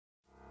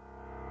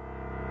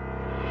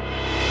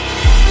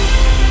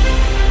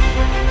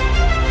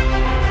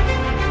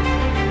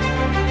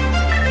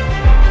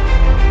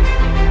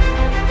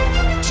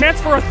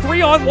for a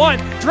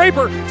 3-on-1.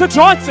 Draper to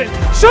Johnson.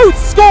 Shoots,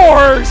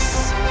 scores!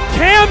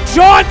 Cam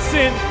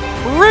Johnson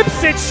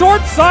rips it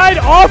short side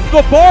off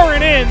the bar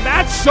and in.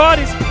 That shot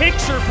is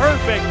picture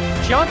perfect.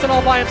 Johnson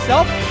all by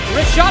himself.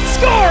 Wrist shot,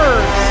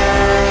 scores!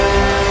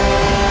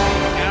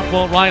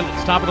 Campbell Riley,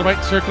 top of the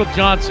right circle,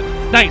 Johnson.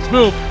 Nice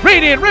move.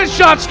 Right in, wrist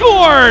shot,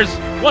 scores!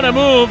 What a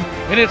move,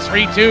 and it's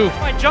 3-2.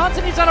 By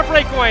Johnson, he's on a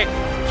breakaway.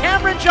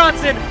 Cameron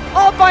Johnson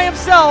all by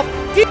himself.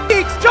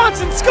 Deeks,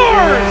 Johnson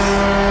scores!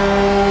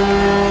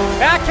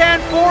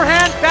 Backhand,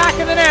 forehand, back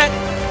of the net.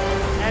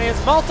 And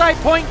his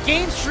multi-point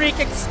game streak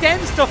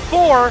extends to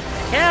 4.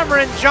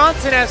 Cameron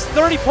Johnson has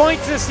 30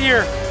 points this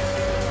year.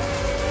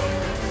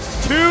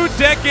 2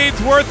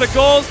 decades worth of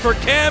goals for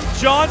Cam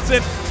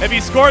Johnson. If he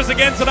scores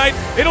again tonight,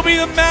 it'll be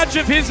the match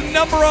of his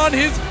number on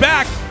his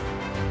back.